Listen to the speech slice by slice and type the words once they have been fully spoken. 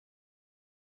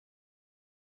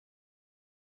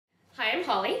Hi, I'm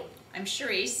Holly, I'm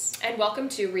Charisse. and welcome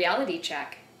to Reality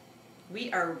Check.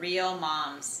 We are real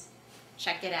moms.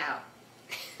 Check it out.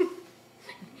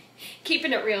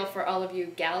 Keeping it real for all of you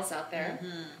gals out there.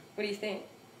 Mm-hmm. What do you think?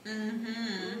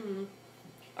 Mm-hmm.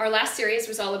 Our last series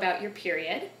was all about your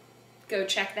period. Go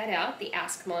check that out, the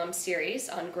Ask Mom series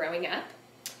on growing up.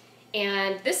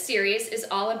 And this series is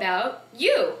all about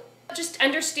you. Just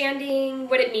understanding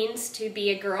what it means to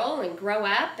be a girl and grow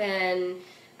up, and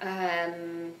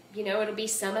it'll be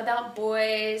some about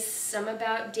boys, some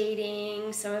about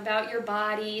dating, some about your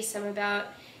body, some about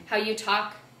how you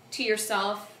talk to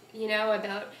yourself,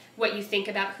 about what you think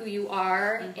about who you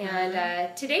are. Mm-hmm.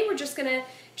 And today we're just going to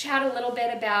chat a little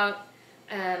bit about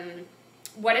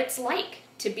what it's like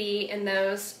to be in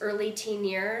those early teen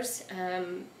years,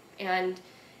 and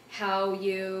how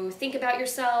you think about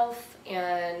yourself,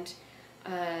 and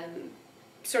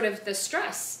sort of the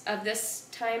stress of this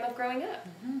time of growing up.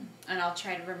 Mm-hmm. And I'll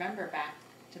try to remember back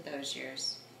to those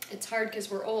years. It's hard because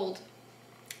we're old.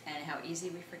 And how easy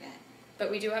we forget.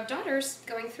 But we do have daughters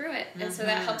going through it, and so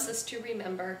that helps us to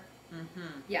remember.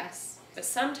 Mm-hmm. Yes. But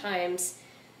sometimes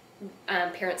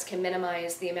parents can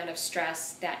minimize the amount of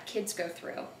stress that kids go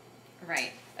through.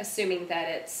 Right. Assuming that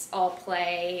it's all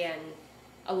play and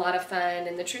a lot of fun.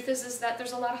 And the truth is that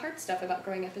there's a lot of hard stuff about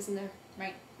growing up, isn't there?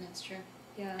 Right. That's true.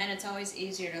 Yeah. And it's always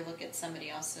easier to look at somebody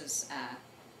else's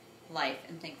life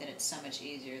and think that it's so much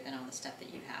easier than all the stuff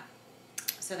that you have.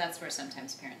 So that's where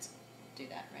sometimes parents do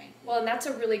that, right? Well, and that's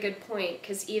a really good point,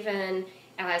 because even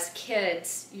as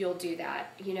kids, you'll do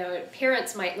that.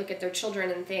 Parents might look at their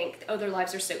children and think, oh, their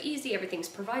lives are so easy, everything's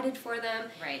provided for them.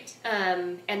 Right.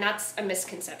 And that's a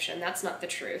misconception. That's not the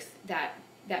truth,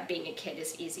 that being a kid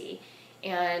is easy.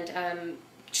 And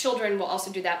children will also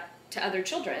do that to other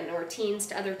children, or teens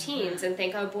to other teens, Mm-hmm. and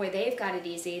think, oh boy, they've got it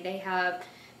easy. They have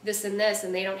this and this,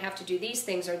 and they don't have to do these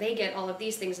things, or they get all of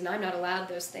these things, and I'm not allowed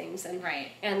those things. And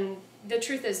Right. And the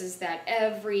truth is that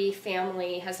every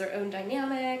family has their own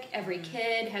dynamic, every Mm-hmm.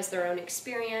 kid has their own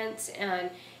experience, and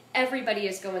everybody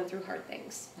is going through hard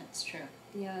things. That's true.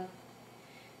 Yeah.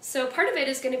 So part of it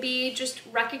is going to be just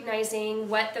recognizing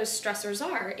what those stressors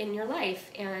are in your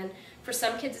life. And for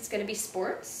some kids, it's going to be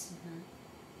sports,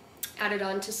 added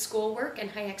on to schoolwork and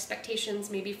high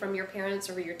expectations, maybe from your parents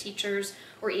or your teachers,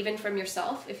 or even from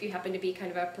yourself. If you happen to be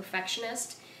kind of a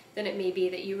perfectionist, then it may be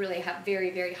that you really have very,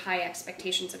 very high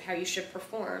expectations of how you should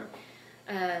perform.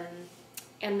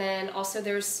 And then also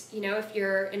there's, if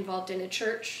you're involved in a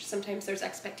church, sometimes there's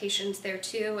expectations there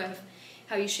too of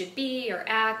how you should be or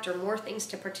act, or more things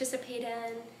to participate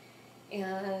in.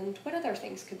 And what other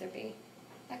things could there be?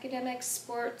 Academics,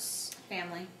 sports,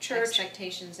 Family. Church.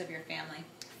 Expectations of your family.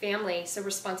 family, so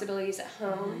responsibilities at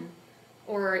home,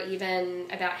 or even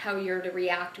about how you're to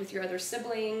react with your other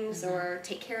siblings, or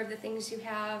take care of the things you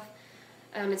have.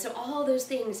 And so all those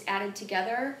things added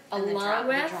together, And along the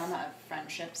with... drama of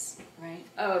friendships, right?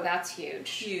 Oh, that's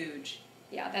huge. Huge.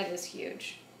 Yeah, that is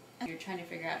huge. You're trying to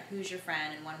figure out who's your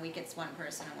friend, and 1 week it's one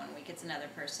person, and 1 week it's another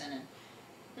person,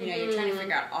 and you're trying to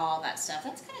figure out all that stuff.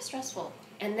 That's kind of stressful.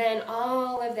 And then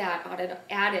all of that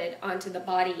added onto the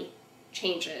body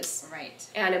changes. Right.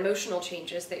 And emotional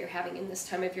changes that you're having in this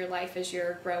time of your life as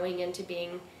you're growing into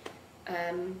being,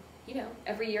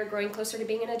 every year growing closer to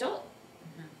being an adult.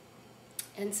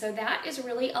 And so that is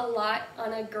really a lot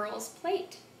on a girl's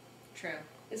plate. True.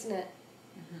 Isn't it?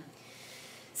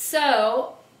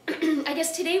 So, I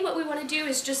guess today what we want to do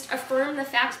is just affirm the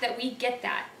fact that we get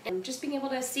that. And just being able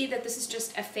to see that this is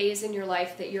just a phase in your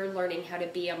life that you're learning how to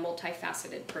be a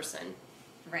multifaceted person.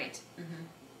 Right.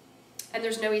 And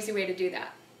there's no easy way to do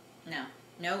that. No.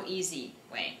 No easy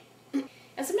way.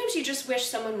 And sometimes you just wish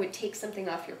someone would take something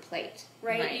off your plate,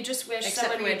 right? You just wish Except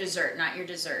someone for would... your dessert, not your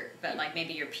dessert, but like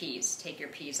maybe your peas. Take your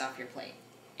peas off your plate.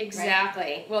 Exactly.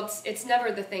 Right? Well, it's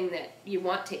never the thing that you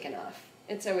want taken off.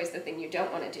 It's always the thing you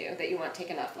don't want to do that you want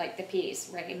taken off, like the peas,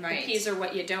 right? The peas are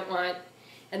what you don't want,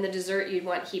 and the dessert you'd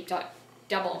want heaped up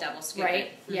double scoop,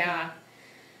 right? Yeah.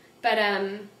 But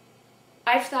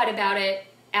I've thought about it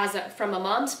from a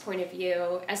mom's point of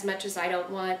view. As much as I don't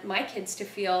want my kids to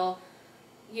feel,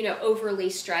 overly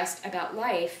stressed about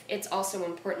life, it's also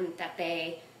important that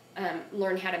they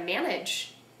learn how to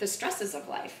manage the stresses of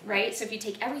life, right? So if you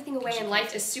take everything away and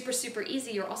life is super, super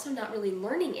easy, you're also not really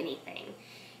learning anything.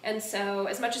 And so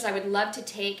as much as I would love to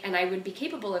take, and I would be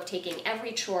capable of taking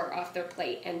every chore off their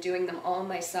plate and doing them all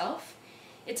myself,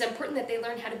 it's important that they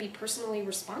learn how to be personally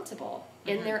responsible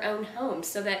in their own home,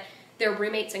 so that their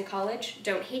roommates in college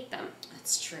don't hate them.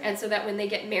 That's true. And so that when they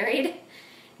get married,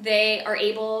 they are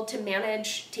able to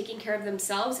manage taking care of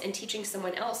themselves and teaching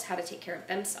someone else how to take care of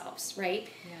themselves, right?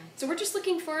 Yeah. So we're just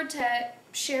looking forward to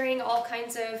sharing all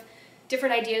kinds of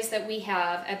different ideas that we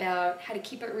have about how to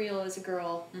keep it real as a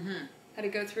girl, how to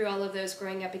go through all of those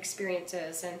growing up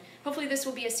experiences. And hopefully this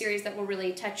will be a series that will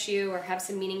really touch you or have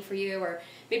some meaning for you or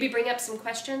maybe bring up some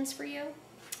questions for you.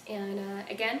 And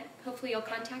again, hopefully you'll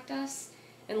contact us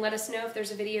and let us know if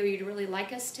there's a video you'd really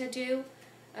like us to do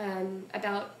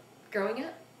about growing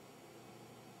up.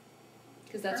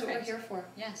 Because that's what we're here for.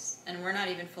 Yes, and we're not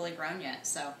even fully grown yet,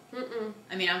 so.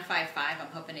 I mean, I'm 5'5". I'm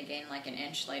hoping to gain like an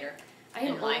inch later. I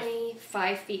am only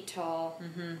 5 feet tall.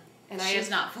 And she's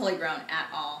not fully grown at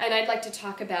all. And I'd like to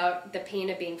talk about the pain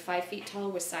of being 5 feet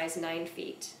tall with size 9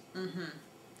 feet.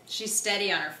 She's steady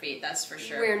on her feet, that's for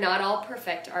sure. We're not all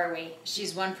perfect, are we?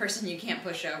 She's one person you can't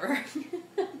push over.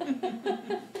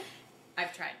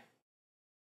 I've tried.